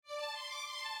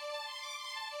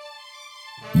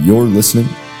You're listening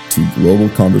to Global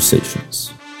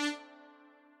Conversations.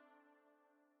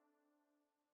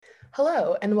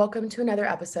 Hello, and welcome to another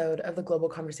episode of the Global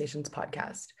Conversations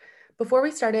podcast. Before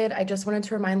we started, I just wanted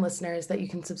to remind listeners that you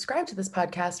can subscribe to this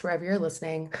podcast wherever you're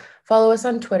listening. Follow us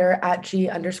on Twitter at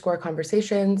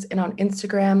G_conversations and on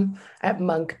Instagram at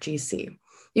monkgc.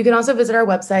 You can also visit our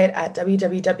website at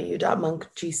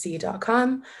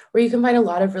www.monkgc.com, where you can find a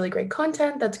lot of really great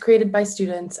content that's created by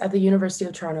students at the University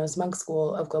of Toronto's Munk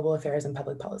School of Global Affairs and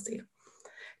Public Policy.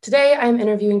 Today, I'm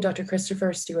interviewing Dr.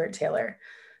 Christopher Stewart Taylor.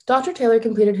 Dr. Taylor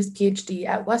completed his PhD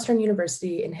at Western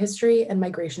University in History and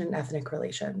Migration and Ethnic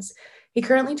Relations. He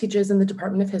currently teaches in the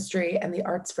Department of History and the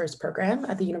Arts First program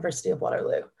at the University of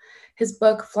Waterloo. His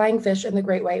book, Flying Fish in the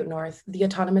Great White North, The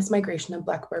Autonomous Migration of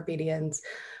Black Barbadians,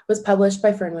 was published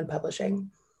by Fernwood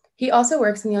Publishing. He also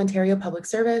works in the Ontario Public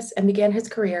Service and began his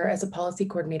career as a policy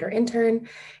coordinator intern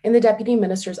in the Deputy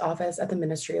Minister's Office at the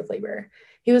Ministry of Labour.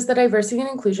 He was the Diversity and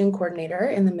Inclusion Coordinator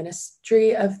in the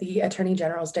Ministry of the Attorney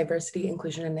General's Diversity,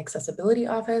 Inclusion and Accessibility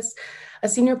Office, a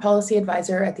Senior Policy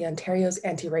Advisor at the Ontario's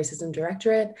Anti-Racism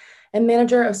Directorate, and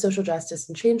Manager of Social Justice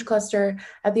and Change Cluster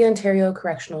at the Ontario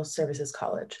Correctional Services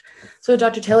College. So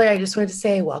Dr. Taylor, I just wanted to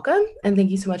say welcome and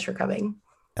thank you so much for coming.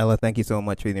 Ella, thank you so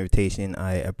much for the invitation.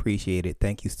 I appreciate it.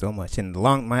 Thank you so much. And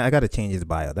I got to change his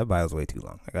bio. That bio is way too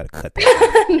long. I got to cut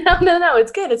that. No.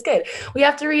 It's good. It's good. We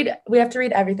have to read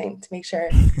everything to make sure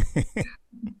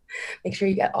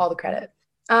you get all the credit.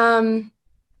 So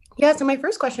my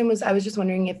first question was, I was just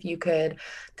wondering if you could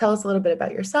tell us a little bit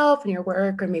about yourself and your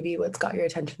work, or maybe what's got your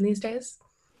attention these days.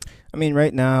 I mean,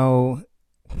 right now,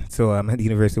 so I'm at the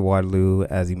University of Waterloo,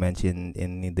 as you mentioned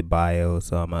in the bio.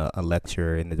 So I'm a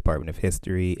lecturer in the Department of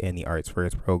History and the Arts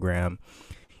First program.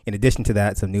 In addition to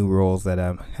that, some new roles that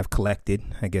I have collected,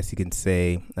 I guess you can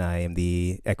say. I am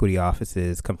the Equity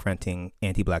Office's Confronting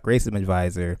Anti-Black Racism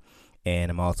Advisor,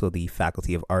 and I'm also the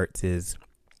Faculty of Arts'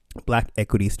 Black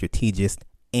Equity Strategist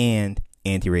and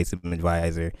Anti-Racism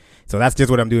Advisor. So that's just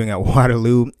what I'm doing at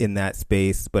Waterloo in that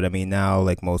space. But I mean, now,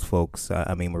 like most folks,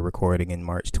 we're recording in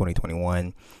March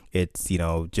 2021. It's,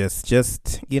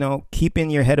 just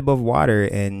keeping your head above water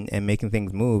and making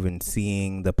things move and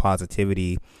seeing the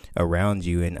positivity around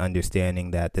you and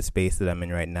understanding that the space that I'm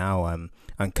in right now, I'm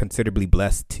considerably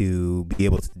blessed to be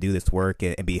able to do this work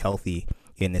and be healthy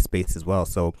in this space as well.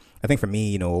 So I think for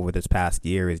me, over this past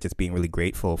year is just being really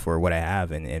grateful for what I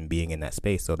have and being in that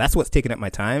space. So that's what's taking up my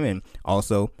time, and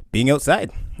also being outside.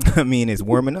 I mean, it's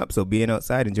warming up, so being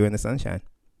outside, enjoying the sunshine.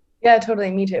 Yeah, totally.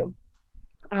 Me too.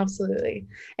 Absolutely.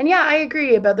 And yeah, I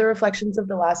agree about the reflections of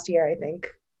the last year. I think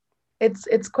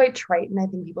it's quite trite, and I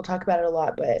think people talk about it a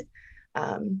lot, but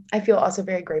I feel also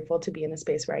very grateful to be in a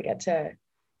space where I get to,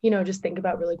 just think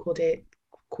about really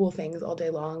cool things all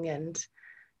day long. And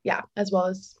yeah, as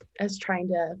well as trying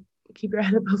to keep your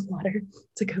head above water.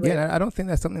 It's a good way. Yeah, I don't think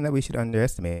that's something that we should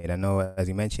underestimate. I know, as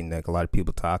you mentioned, like a lot of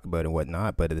people talk about it and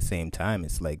whatnot, but at the same time,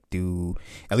 it's like,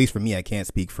 at least for me, I can't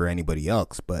speak for anybody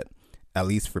else, but at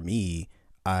least for me,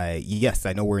 I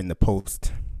know we're in the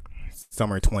post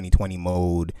summer 2020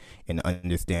 mode, and I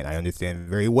understand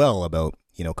very well about,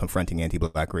 confronting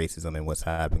anti-Black racism and what's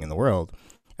happening in the world.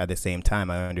 At the same time,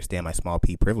 I understand my small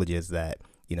p privileges that,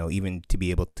 even to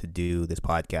be able to do this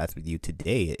podcast with you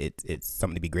today, it's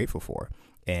something to be grateful for.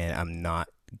 And I'm not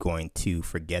going to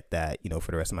forget that,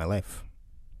 for the rest of my life.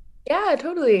 Yeah,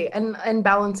 totally. And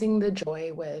balancing the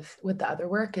joy with the other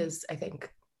work is, I think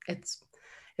it's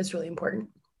really important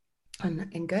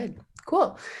and good.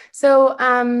 Cool. So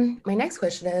my next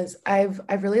question is, I've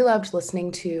really loved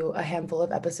listening to a handful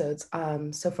of episodes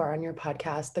so far on your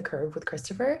podcast, The Curve with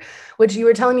Christopher, which you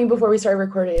were telling me before we started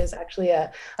recording is actually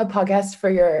a podcast for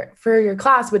your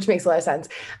class, which makes a lot of sense.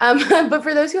 But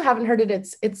for those who haven't heard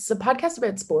it, it's a podcast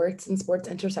about sports and sports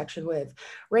intersection with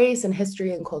race and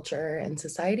history and culture and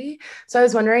society. So I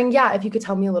was wondering, if you could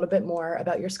tell me a little bit more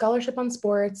about your scholarship on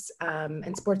sports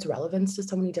and sports relevance to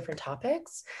so many different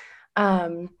topics.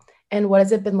 And what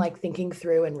has it been like thinking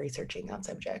through and researching that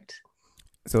subject?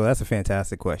 So that's a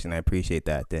fantastic question. I appreciate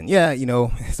that. Then,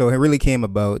 so it really came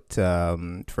about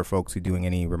for folks who are doing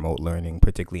any remote learning,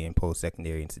 particularly in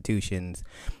post-secondary institutions.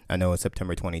 I know in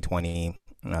September 2020,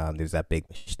 there's that big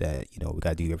push that, we got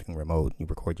to do everything remote. You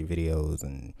record your videos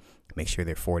and make sure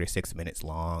they're 4 to 6 minutes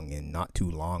long and not too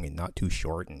long and not too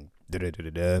short and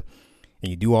da-da-da-da-da. And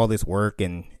you do all this work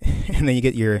and then you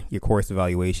get your course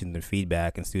evaluations and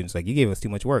feedback, and students like, you gave us too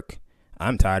much work.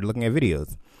 I'm tired of looking at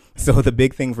videos. So the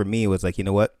big thing for me was like,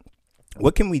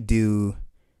 what can we do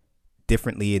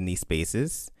differently in these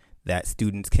spaces that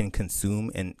students can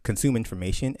consume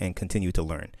information and continue to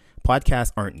learn?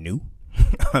 Podcasts aren't new.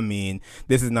 I mean,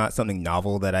 this is not something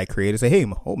novel that I created. Say, hey,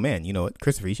 oh man, you know what,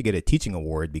 Christopher, you should get a teaching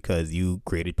award because you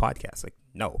created podcasts. Like,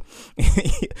 no.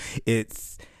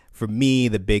 It's, for me,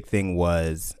 the big thing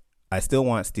was I still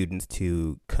want students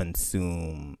to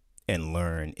consume and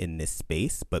learn in this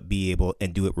space, but be able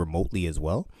and do it remotely as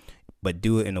well, but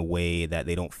do it in a way that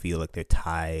they don't feel like they're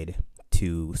tied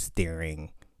to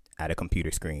staring at a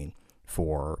computer screen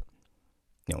for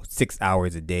 6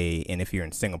 hours a day. And if you're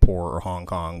in Singapore or Hong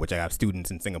Kong, which I have students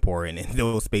in Singapore and in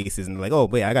those spaces, and they're like, oh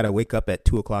wait, I gotta wake up at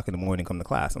 2:00 in the morning, come to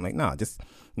class. I'm like, nah, just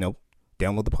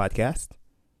download the podcast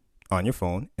on your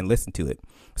phone and listen to it.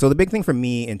 So the big thing for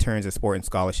me in terms of sport and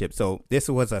scholarship, so this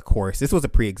was a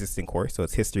pre-existing course, so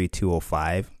it's History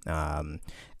 205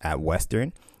 at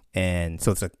Western. And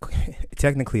so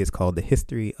technically it's called the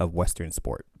History of Western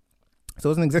Sport. So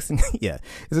it's an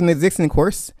existing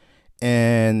course.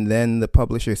 And then the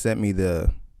publisher sent me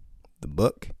the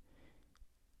book,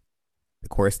 the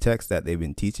course text that they've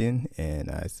been teaching. And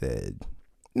I said,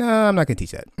 no, I'm not going to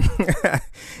teach that.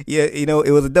 Yeah,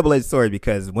 it was a double-edged sword,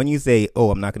 because when you say,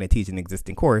 oh, I'm not going to teach an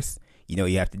existing course, you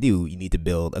need to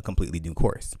build a completely new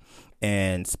course.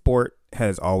 And sport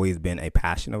has always been a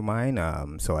passion of mine.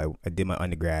 So I did my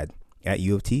undergrad at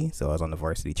U of T. So I was on the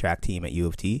varsity track team at U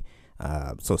of T.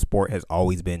 So sport has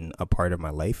always been a part of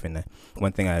my life. And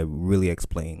one thing I really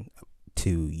explain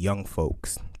to young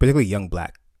folks, particularly young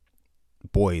black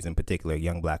boys in particular,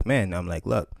 young black men, I'm like,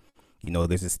 look,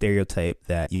 there's a stereotype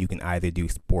that you can either do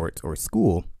sports or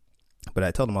school. But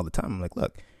I tell them all the time, I'm like,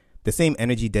 look, the same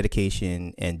energy,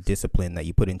 dedication, and discipline that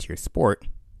you put into your sport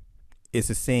is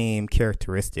the same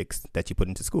characteristics that you put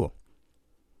into school.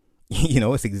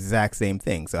 It's the exact same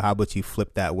thing. So how about you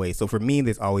flip that way? So for me,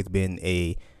 there's always been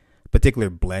a particular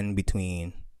blend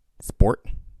between sport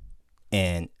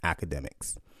and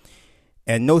academics.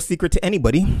 And no secret to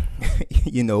anybody,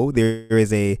 there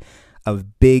is a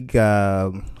big,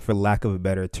 for lack of a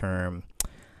better term,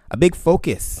 a big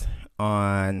focus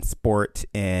on sport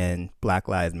and Black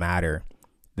Lives Matter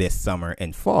this summer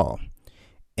and fall.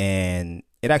 And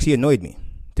it actually annoyed me,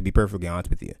 to be perfectly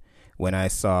honest with you, when I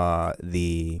saw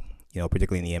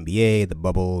particularly in the NBA, the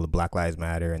bubble, the Black Lives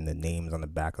Matter, and the names on the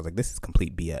back. I was like, this is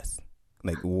complete BS.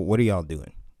 Like, what are y'all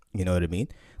doing? You know what I mean?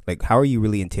 Like, how are you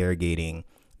really interrogating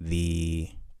the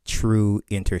true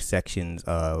intersections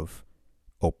of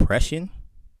oppression?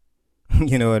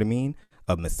 You know what I mean?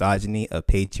 Of misogyny, of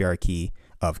patriarchy,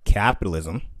 of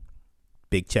capitalism.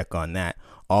 Big check on that.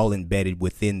 All embedded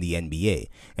within the NBA.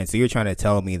 And so you're trying to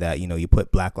tell me that, you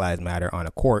put Black Lives Matter on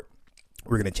a court,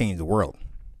 we're going to change the world.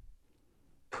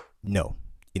 No,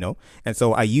 and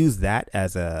so I use that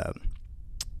as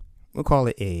we'll call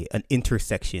it an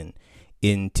intersection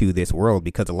into this world,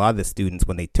 because a lot of the students,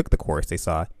 when they took the course, they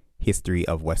saw History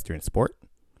of Western Sport.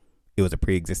 It was a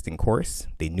pre-existing course.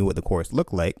 They knew what the course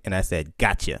looked like. And I said,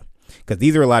 gotcha. Because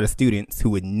these are a lot of students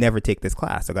who would never take this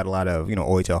class. I got a lot of,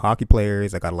 OHL hockey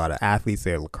players. I got a lot of athletes,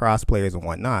 they're lacrosse players and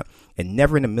whatnot. And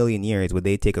never in a million years would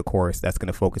they take a course that's going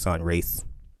to focus on race,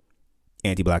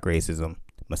 anti-Black racism,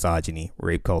 misogyny,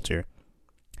 rape culture,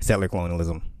 settler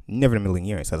colonialism. Never in a million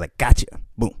years. So I was like, gotcha.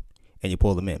 Boom. And you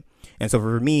pull them in. And so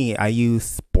for me, I use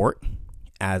sport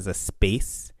as a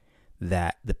space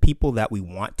that the people that we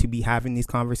want to be having these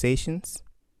conversations,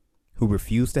 who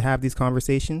refuse to have these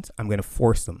conversations, I'm going to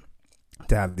force them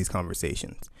to have these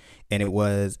conversations. And it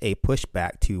was a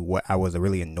pushback to what I was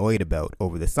really annoyed about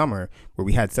over the summer, where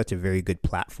we had such a very good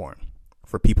platform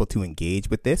for people to engage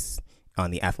with this on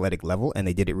the athletic level, and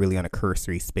they did it really on a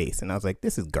cursory space. And I was like,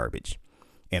 this is garbage.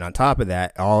 And on top of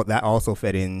that, all that also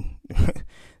fed in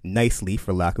nicely,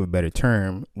 for lack of a better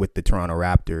term, with the Toronto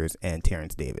Raptors and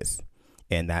Terrence Davis,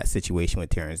 and that situation with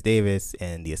Terrence Davis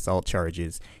and the assault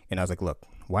charges. And I was like, look,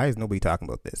 why is nobody talking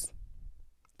about this?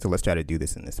 So let's try to do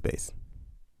this in this space.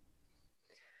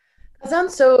 That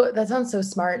sounds so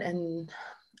smart. And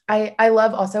I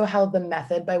love also how the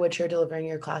method by which you're delivering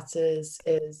your classes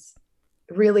is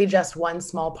really just one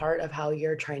small part of how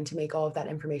you're trying to make all of that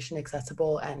information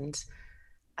accessible and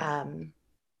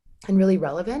really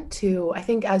relevant to, I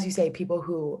think, as you say, people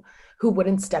who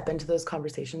wouldn't step into those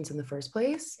conversations in the first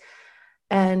place.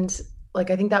 And like,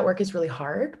 I think that work is really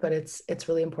hard, but it's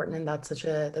really important. And that's such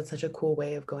a cool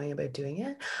way of going about doing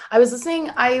it. I was listening,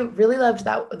 I really loved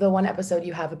the one episode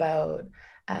you have about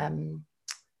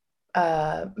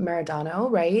Maradona,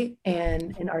 right?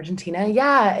 And in Argentina.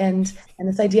 Yeah. And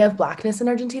this idea of Blackness in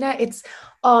Argentina. It's,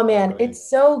 oh man, it's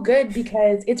so good,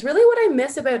 because it's really what I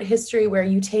miss about history, where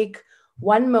you take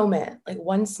one moment, like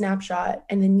one snapshot,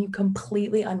 and then you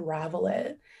completely unravel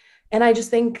it. And I just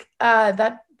think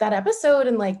that episode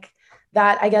and like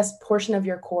that, I guess, portion of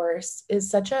your course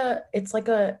is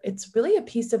it's really a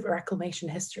piece of reclamation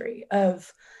history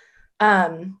of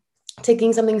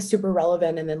taking something super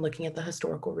relevant and then looking at the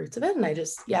historical roots of it. And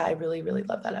I really, really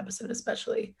love that episode,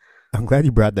 especially. I'm glad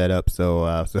you brought that up.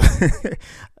 So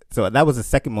so that was the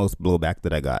second most blowback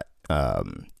that I got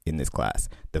in this class.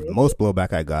 The most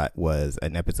blowback I got was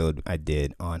an episode I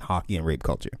did on hockey and rape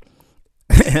culture.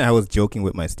 And I was joking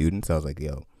with my students. I was like,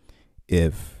 yo,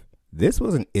 if this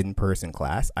was an in-person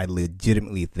class, I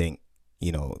legitimately think,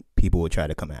 people would try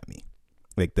to come at me.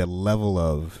 Like the level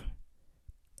of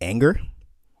anger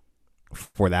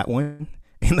for that one,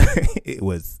 it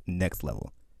was next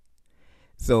level.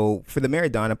 So for the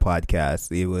Maradona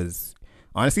podcast, it was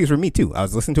for me too. I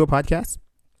was listening to a podcast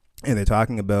and they're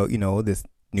talking about, this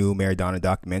new Maradona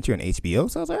documentary on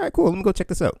HBO. So I was like, all right, cool. Let me go check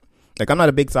this out. Like, I'm not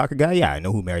a big soccer guy. Yeah, I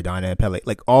know who Maradona and Pele,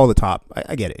 like all the top.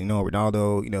 I get it.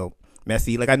 Ronaldo,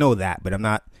 Messi. Like, I know that, but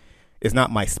it's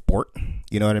not my sport.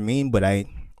 You know what I mean? But I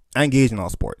engage in all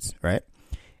sports, right?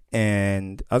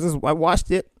 And I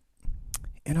watched it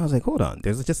and I was like, hold on.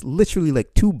 There's just literally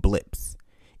like 2 blips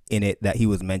in it that he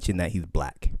was mentioned that he's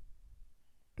black. And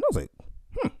I was like,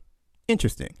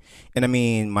 interesting. And I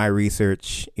mean, my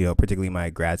research, particularly my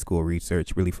grad school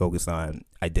research, really focused on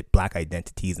black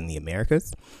identities in the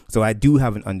Americas. So I do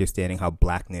have an understanding how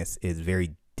blackness is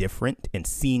very different and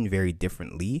seen very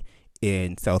differently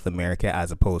in South America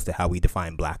as opposed to how we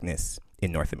define blackness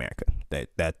in North America.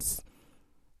 That's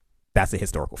a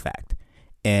historical fact.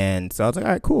 And so I was like,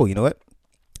 all right, cool. You know what?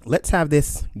 Let's have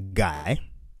this guy,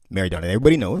 Maradona, that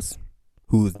everybody knows,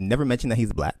 who's never mentioned that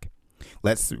he's black.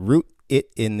 Let's root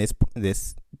it in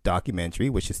this documentary,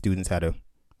 which the students had to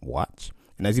watch.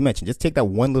 And as you mentioned, just take that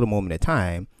one little moment at a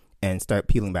time and start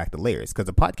peeling back the layers. Because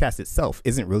the podcast itself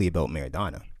isn't really about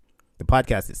Maradona. The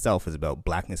podcast itself is about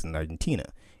blackness in Argentina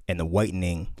and the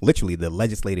whitening, literally the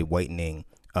legislated whitening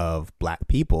of black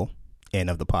people and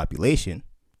of the population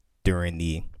during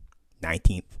the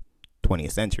 19th,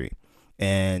 20th century.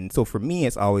 And so for me,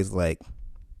 it's always like,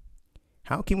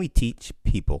 how can we teach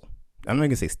people? I'm not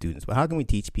going to say students, but how can we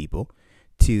teach people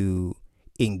to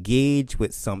engage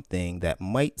with something that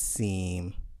might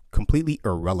seem completely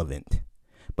irrelevant,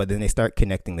 but then they start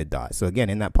connecting the dots? So again,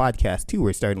 in that podcast too,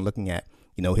 we're starting looking at,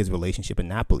 his relationship in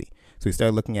Napoli. So we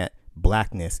started looking at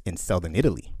blackness in Southern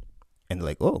Italy, and they're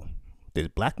like, oh, there's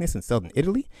blackness in Southern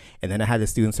Italy. And then I had the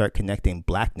students start connecting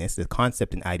blackness, the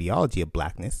concept and ideology of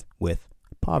blackness, with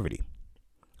poverty,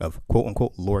 of quote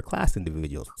unquote lower class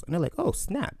individuals. And they're like, oh,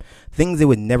 snap. Things they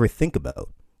would never think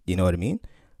about. You know what I mean?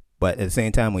 But at the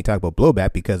same time, we talk about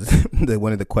blowback, because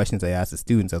one of the questions I asked the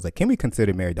students, I was like, can we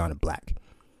consider Maradona black?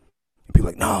 And people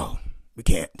are like, no, we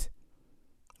can't.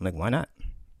 I'm like, why not?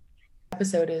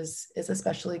 Episode is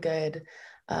especially good.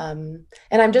 And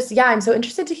I'm so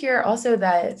interested to hear also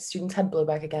that students had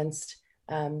blowback against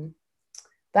that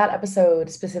episode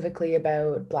specifically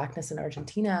about blackness in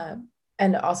Argentina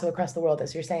and also across the world,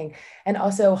 as you're saying, and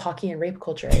also hockey and rape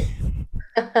culture.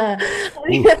 I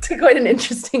think that's quite an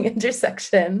interesting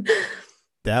intersection.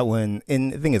 That one,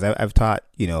 and the thing is, I've taught,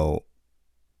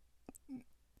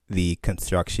 the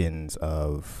constructions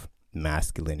of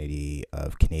masculinity,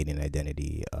 of Canadian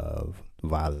identity, of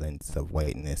violence, of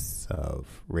whiteness,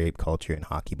 of rape culture in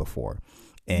hockey before.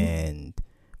 And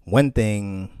one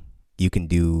thing you can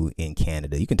do in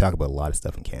Canada, you can talk about a lot of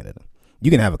stuff in Canada. You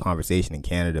can have a conversation in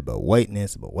Canada about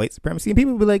whiteness, about white supremacy, and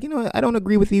people will be like, I don't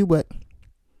agree with you, but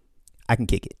I can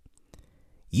kick it.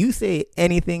 You say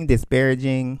anything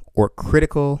disparaging or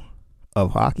critical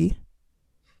of hockey,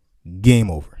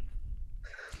 game over.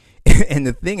 And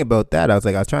the thing about that, I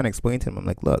was trying to explain to him, I'm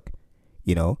like, look,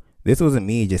 this wasn't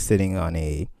me just sitting on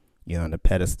on a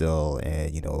pedestal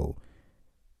and,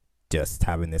 just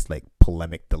having this like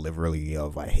polemic delivery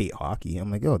of I hate hockey.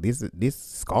 I'm like, these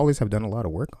scholars have done a lot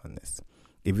of work on this.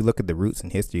 If you look at the roots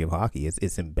and history of hockey,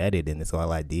 it's embedded in this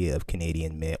whole idea of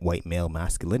Canadian white male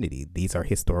masculinity. These are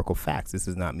historical facts. This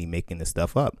is not me making this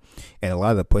stuff up. And a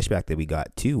lot of the pushback that we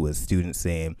got too was students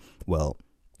saying, well,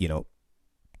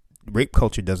 rape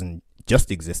culture doesn't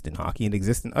just exist in hockey, it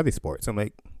exists in other sports. I'm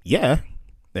like, yeah,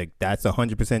 like that's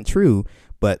 100% true,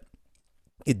 but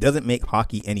it doesn't make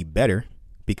hockey any better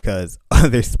because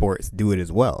other sports do it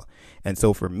as well. And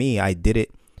so for me, I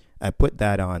put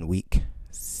that on week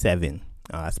 7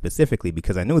 specifically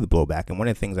because I knew the blowback. And one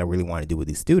of the things I really wanted to do with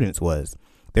these students was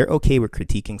they're okay with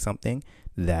critiquing something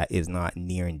that is not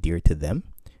near and dear to them.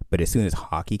 But as soon as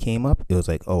hockey came up, it was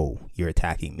like, oh, you're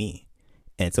attacking me.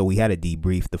 And so we had a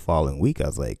debrief the following week. I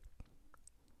was like,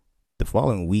 the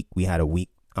following week, we had a week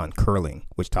on curling,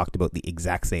 which talked about the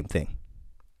exact same thing.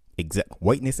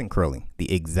 Whiteness and curling,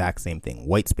 the exact same thing.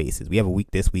 White spaces. We have a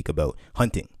week this week about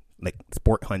hunting, like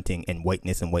sport hunting and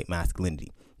whiteness and white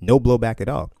masculinity. No blowback at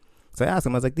all. So I asked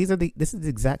him, I was like, this is the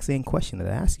exact same question that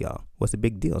I asked y'all. What's the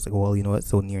big deal? It's like, well, you know, it's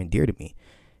so near and dear to me.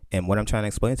 And what I'm trying to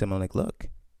explain to him, I'm like, look,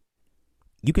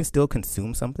 you can still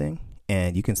consume something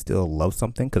and you can still love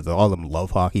something, because all of them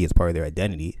love hockey as part of their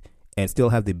identity, and still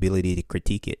have the ability to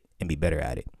critique it and be better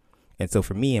at it. And so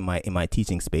for me, in my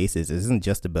teaching spaces, it isn't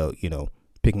just about, you know,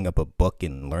 picking up a book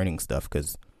and learning stuff,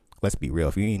 because let's be real,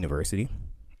 if you're in university,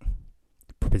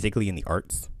 particularly in the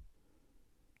arts,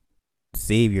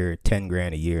 save your 10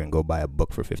 grand a year and go buy a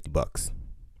book for $50.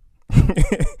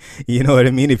 You know what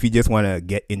I mean? If you just want to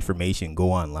get information,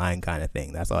 go online kind of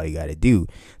thing. That's all you got to do.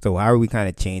 So how are we kind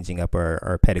of changing up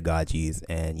our pedagogies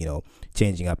and, you know,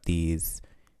 changing up these,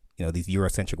 you know, these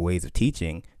Eurocentric ways of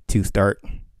teaching to start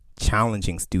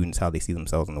challenging students how they see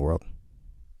themselves in the world?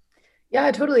 Yeah,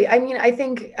 totally. I mean, I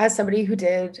think as somebody who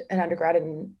did an undergrad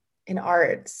in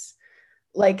arts,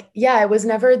 like, yeah, it was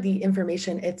never the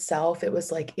information itself. It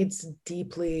was like its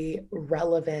deeply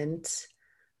relevant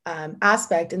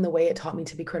aspect in the way it taught me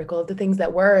to be critical of the things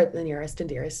that were the nearest and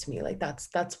dearest to me. Like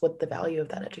that's what the value of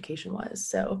that education was.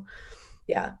 So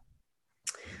yeah.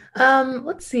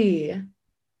 Let's see.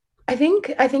 I think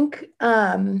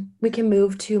we can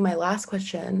move to my last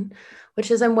question, which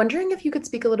is, I'm wondering if you could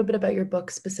speak a little bit about your book,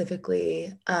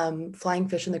 specifically Flying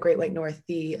Fish in the Great White North,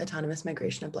 the Autonomous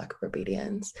Migration of Black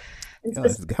Barbadians.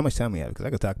 How much time we have? Because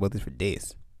I could talk about this for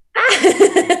days.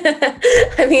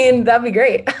 I mean, that'd be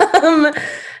great.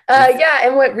 Yeah,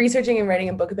 and what researching and writing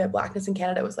a book about Blackness in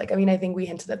Canada was like. I mean, I think we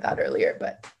hinted at that earlier,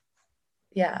 but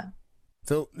yeah.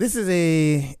 So this is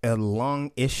a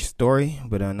long-ish story,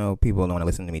 but I know people don't want to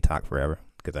listen to me talk forever,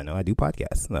 because I know I do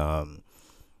podcasts.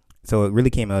 So it really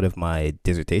came out of my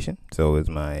dissertation. So it was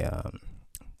my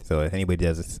so if anybody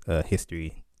does a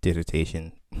history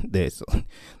dissertation,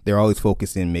 they're always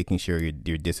focused in making sure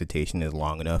your dissertation is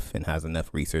long enough and has enough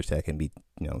research that can be,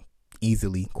 you know,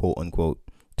 easily, quote unquote,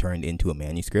 turned into a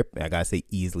manuscript. I gotta say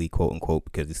easily, quote unquote,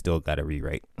 because you still gotta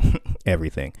rewrite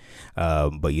everything,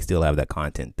 but you still have that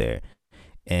content there.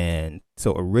 And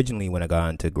so originally when I got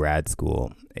into grad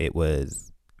school, it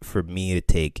was for me to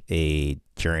take a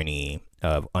journey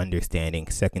of understanding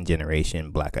second generation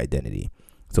Black identity.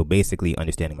 So basically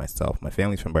understanding myself. My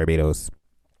family's from Barbados.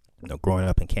 You know, growing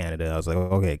up in Canada, I was like,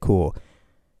 okay, cool.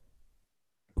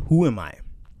 Who am I?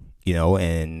 You know,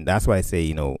 and that's why I say,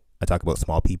 you know, I talk about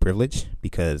small p privilege,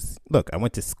 because look, I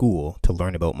went to school to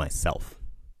learn about myself.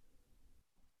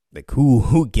 Like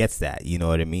who gets that? You know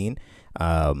what I mean?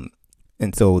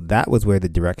 And so that was where the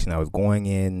direction I was going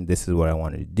in. This is what I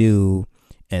wanted to do.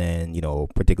 And then, you know,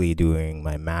 particularly doing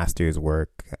my master's work,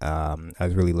 I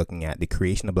was really looking at the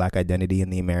creation of Black identity in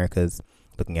the Americas,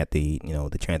 looking at the, you know,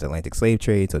 the transatlantic slave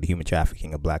trade, so the human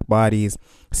trafficking of Black bodies,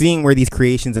 seeing where these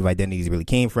creations of identities really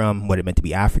came from, what it meant to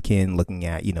be African, looking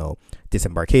at, you know,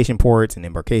 disembarkation ports and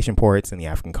embarkation ports in the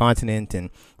African continent,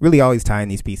 and really always tying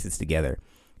these pieces together.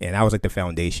 And that was like the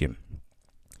foundation.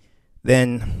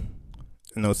 Then,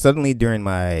 you know, suddenly during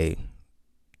my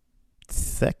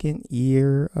second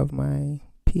year of my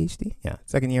PhD,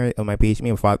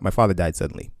 my father died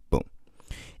suddenly. Boom.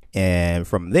 And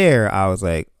from there, I was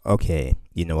like, okay,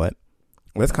 you know what?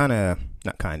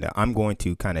 I'm going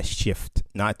to kind of shift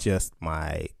not just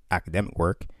my academic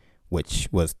work, which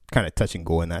was kind of touch and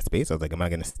go in that space. I was like, am I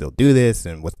going to still do this?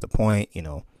 And what's the point? You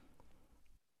know,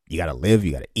 you got to live,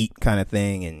 you got to eat kind of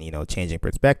thing, and, you know, changing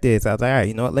perspectives. I was like, all right,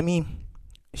 you know what? Let me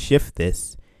shift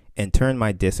this and turn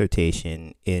my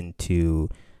dissertation into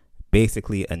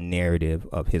basically a narrative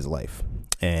of his life.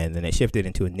 And then it shifted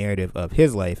into a narrative of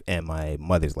his life and my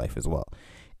mother's life as well.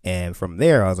 And from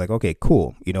there, I was like, okay,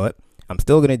 cool. You know what? I'm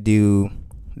still going to do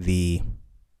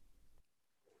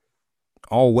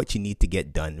all what you need to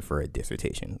get done for a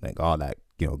dissertation, like all that,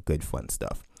 you know, good fun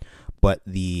stuff. But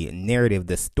the narrative,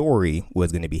 the story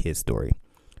was going to be his story.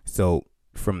 So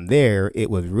from there, it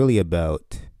was really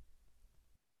about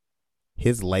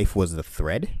his life was the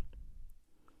thread.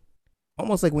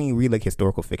 Almost like when you read like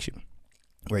historical fiction,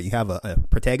 where you have a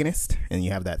protagonist and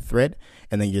you have that thread,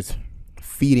 and then you're just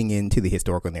feeding into the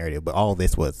historical narrative. But all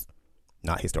this was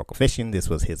not historical fiction. This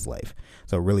was his life.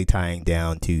 So really tying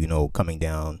down to, you know, coming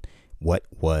down what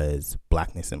was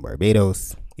Blackness in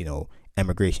Barbados, you know,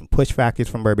 emigration push factors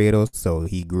from Barbados. So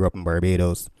he grew up in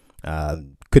Barbados,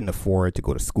 couldn't afford to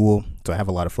go to school. So I have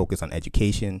a lot of focus on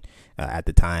education at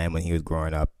the time when he was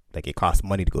growing up. Like, it cost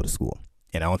money to go to school.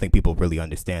 And I don't think people really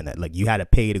understand that. Like, you had to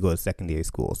pay to go to secondary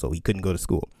school, so he couldn't go to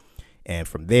school. And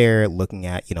from there, looking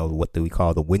at, you know, what do we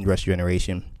call the Windrush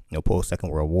generation, you know, post Second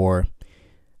World War,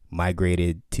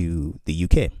 migrated to the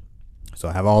UK. So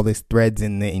I have all these threads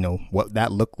in the, you know, what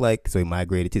that looked like. So he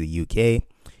migrated to the UK.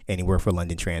 and he worked for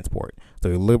London Transport.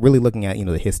 So we're really looking at,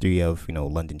 the history of,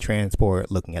 London Transport,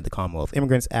 looking at the Commonwealth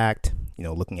Immigrants Act,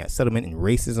 looking at settlement and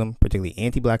racism, particularly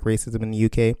anti-black racism in the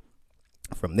UK.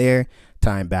 From there,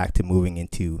 tying back to moving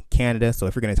into Canada. So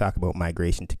if you're going to talk about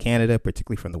migration to Canada,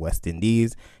 particularly from the West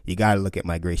Indies, you got to look at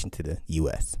migration to the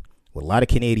US. What a lot of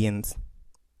Canadians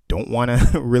don't want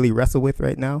to really wrestle with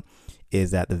right now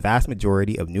is that the vast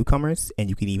majority of newcomers, and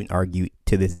you can even argue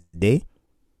to this day,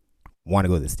 want to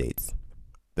go to the States.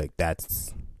 Like,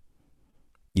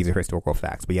 these are historical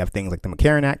facts. But you have things like the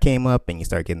McCarran Act came up, and you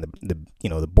start getting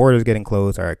the borders getting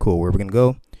closed. All right, cool. Where are we going to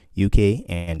go? UK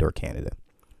and or Canada.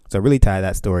 So I really tie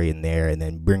that story in there, and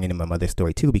then bringing in my mother's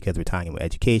story too, because we're tying in with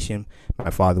education. My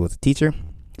father was a teacher.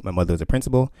 My mother was a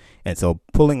principal. And so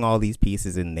pulling all these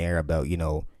pieces in there about,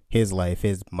 his life,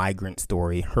 his migrant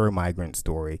story, her migrant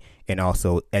story, and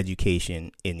also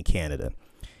education in Canada.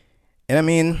 And I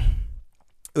mean,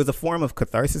 it was a form of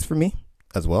catharsis for me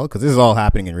as well, because this is all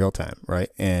happening in real time, right?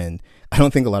 And I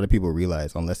don't think a lot of people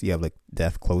realize, unless you have like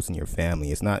death close in your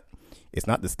family, it's not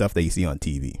the stuff that you see on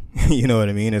TV. You know what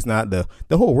I mean? It's not the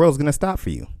whole world's going to stop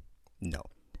for you. No.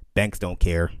 Banks don't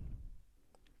care.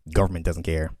 Government doesn't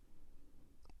care.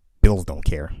 Bills don't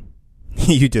care.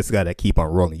 You just got to keep on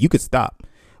rolling. You could stop,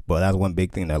 but that's one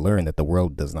big thing that I learned, that the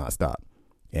world does not stop.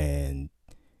 And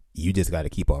you just got to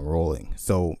keep on rolling.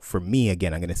 So for me,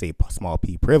 again, I'm going to say small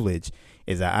p privilege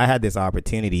is that I had this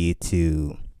opportunity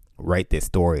to write this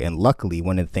story. And luckily,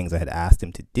 one of the things I had asked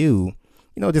him to do,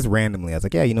 just randomly, I was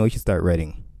like, yeah, you should start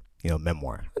writing,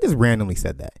 memoir. I just randomly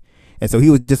said that. And so he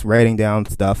was just writing down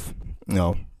stuff,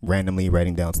 randomly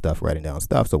writing down stuff.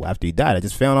 So after he died, I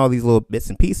just found all these little bits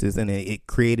and pieces, and it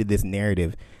created this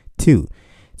narrative too.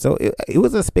 So it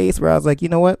was a space where I was like, you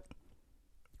know what?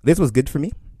 This was good for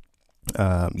me.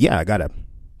 I got a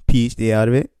PhD out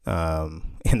of it.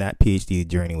 And that PhD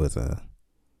journey was an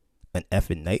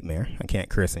effing nightmare. I can't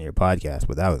curse on your podcast,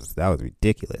 but that was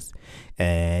ridiculous.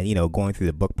 And, going through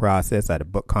the book process, I had a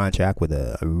book contract with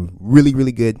a really,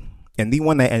 really good, and the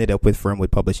one I ended up with,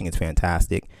 Fernwood Publishing, is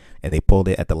fantastic. And they pulled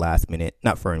it at the last minute.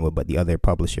 Not Fernwood, but the other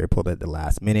publisher pulled it at the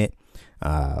last minute.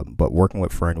 But working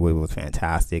with Fernwood was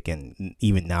fantastic. And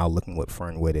even now looking with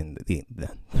Fernwood and the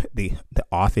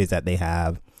authors that they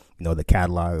have, the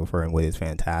catalog of Fernwood is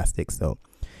fantastic. So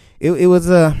it was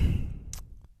a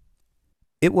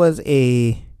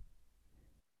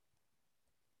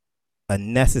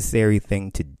necessary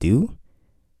thing to do.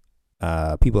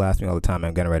 People ask me all the time,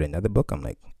 I'm going to write another book. I'm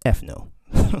like, F no.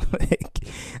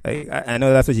 I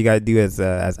know that's what you got to do as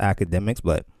academics,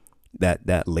 but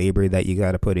that labor that you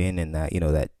got to put in, and that,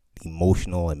 that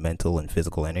emotional and mental and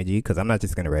physical energy, because I'm not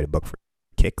just going to write a book for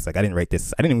kicks. Like, I didn't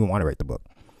even want to write the book.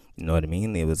 You know what I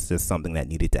mean? It was just something that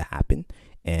needed to happen,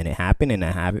 and it happened, and I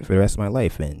have it for the rest of my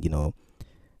life. And,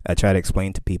 I try to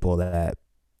explain to people that,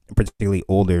 particularly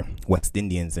older West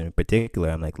Indians in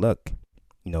particular, I'm like, look,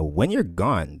 when you're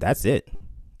gone, that's it.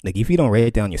 Like, if you don't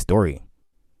write down your story,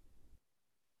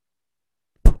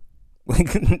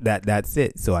 that's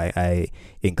it. So I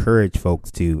encourage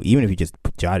folks to, even if you just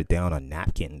jot it down on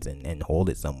napkins and hold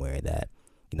it somewhere, that,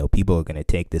 people are going to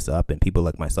take this up, and people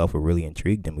like myself are really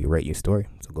intrigued, and we write your story.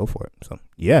 So go for it. So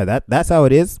yeah, that's how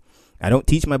it is. I don't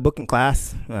teach my book in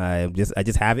class. I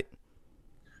just have it.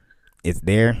 It's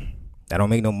there. I don't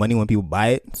make no money when people buy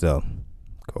it. So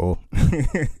cool.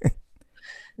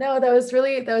 No, that was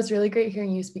really great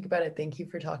hearing you speak about it. Thank you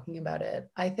for talking about it.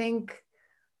 I think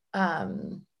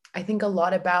a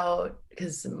lot about,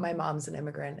 because my mom's an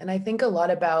immigrant, and I think a lot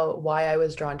about why I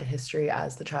was drawn to history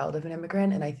as the child of an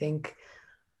immigrant. And I think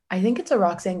it's a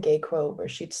Roxane Gay quote where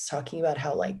she's talking about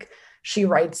how, like, she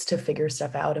writes to figure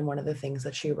stuff out, and one of the things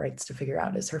that she writes to figure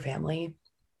out is her family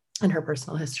and her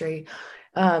personal history.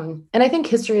 And I think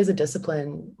history as a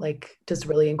discipline, like, does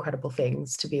really incredible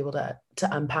things to be able to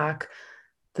unpack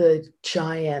the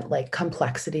giant, like,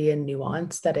 complexity and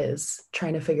nuance that is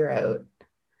trying to figure out,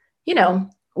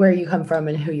 where you come from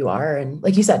and who you are. And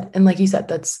like you said,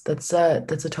 that's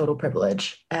a total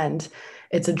privilege, and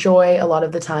it's a joy a lot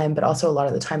of the time, but also a lot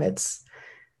of the time it's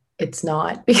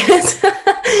not, because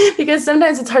because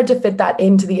sometimes it's hard to fit that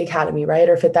into the academy, right?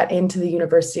 Or fit that into the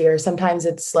university. Or sometimes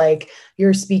it's like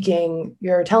you're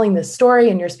telling this story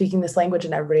and you're speaking this language,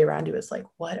 and everybody around you is like,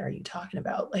 what are you talking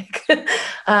about? Like,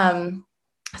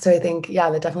 so I think,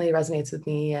 that definitely resonates with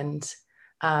me. And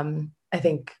I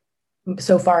think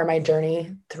so far my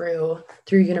journey through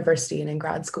university and in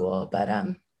grad school, but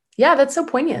that's so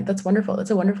poignant. That's wonderful.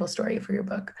 That's a wonderful story for your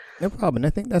book. No problem. I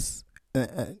think that's,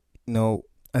 I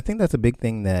think that's a big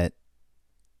thing that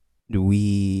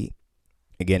we,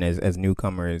 again, as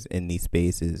newcomers in these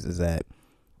spaces, is that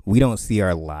we don't see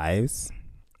our lives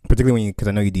particularly when you, because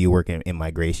I know you do your work in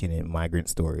migration and migrant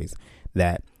stories,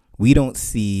 that we don't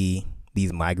see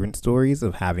these migrant stories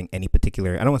of having any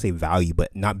particular, I don't want to say value,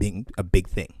 but not being a big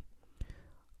thing.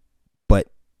 But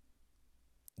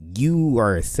you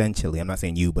are essentially, I'm not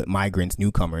saying you, but migrants,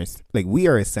 newcomers, like we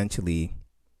are essentially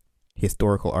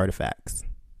historical artifacts.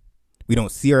 We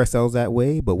don't see ourselves that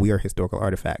way, but we are historical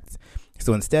artifacts.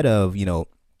 So instead of,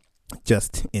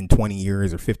 just in 20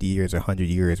 years or 50 years or 100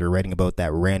 years, we're writing about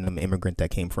that random immigrant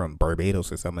that came from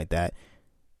Barbados or something like that,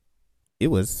 it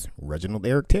was Reginald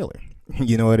Eric Taylor.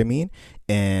 You know what I mean?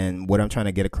 And what I'm trying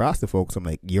to get across to folks, I'm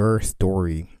like, your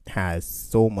story has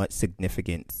so much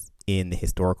significance in the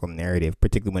historical narrative,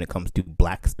 particularly when it comes to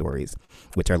Black stories,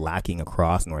 which are lacking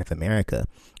across North America.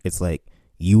 It's like,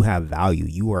 you have value.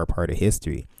 You are a part of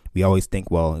history. We always think,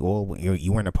 well,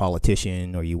 you weren't a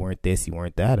politician, or you weren't this, you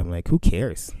weren't that. I'm like, who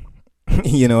cares?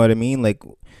 You know what I mean? Like,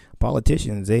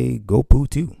 politicians, they go poo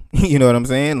too. You know what I'm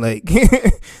saying? Like,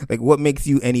 like what makes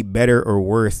you any better or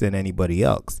worse than anybody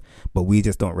else? But we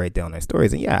just don't write down our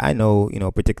stories. And yeah, I know,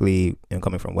 particularly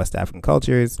coming from West African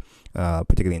cultures,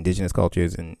 particularly indigenous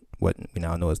cultures, and what we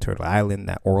now know as Turtle Island,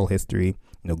 that oral history,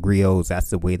 griots, that's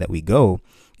the way that we go.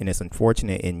 And it's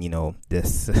unfortunate in,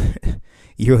 this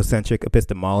Eurocentric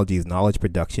epistemology's knowledge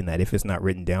production that if it's not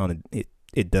written down,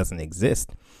 it doesn't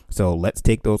exist. So let's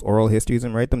take those oral histories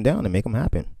and write them down and make them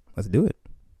happen. Let's do it.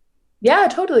 Yeah,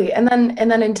 totally. And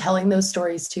then in telling those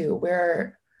stories too,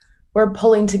 we're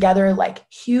pulling together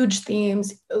like huge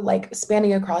themes, like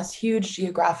spanning across huge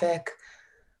geographic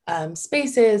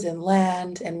spaces and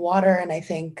land and water. And I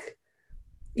think,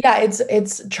 yeah,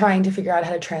 it's trying to figure out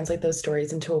how to translate those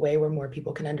stories into a way where more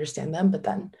people can understand them. But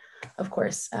then, of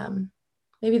course,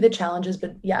 maybe the challenges,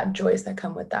 but yeah, joys that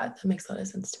come with that. That makes a lot of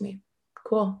sense to me.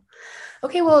 Cool.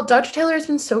 Okay, well, Dr. Taylor, it's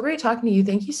been so great talking to you.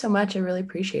 Thank you so much. I really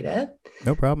appreciate it.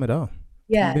 No problem at all.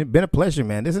 Yeah. It's been a pleasure,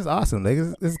 man. This is awesome. Like,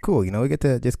 this is cool. We get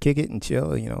to just kick it and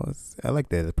chill. I like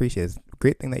that. I appreciate it. It's a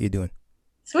great thing that you're doing.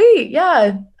 Sweet.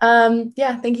 Yeah.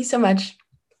 Yeah. Thank you so much.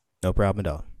 No problem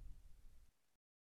at all.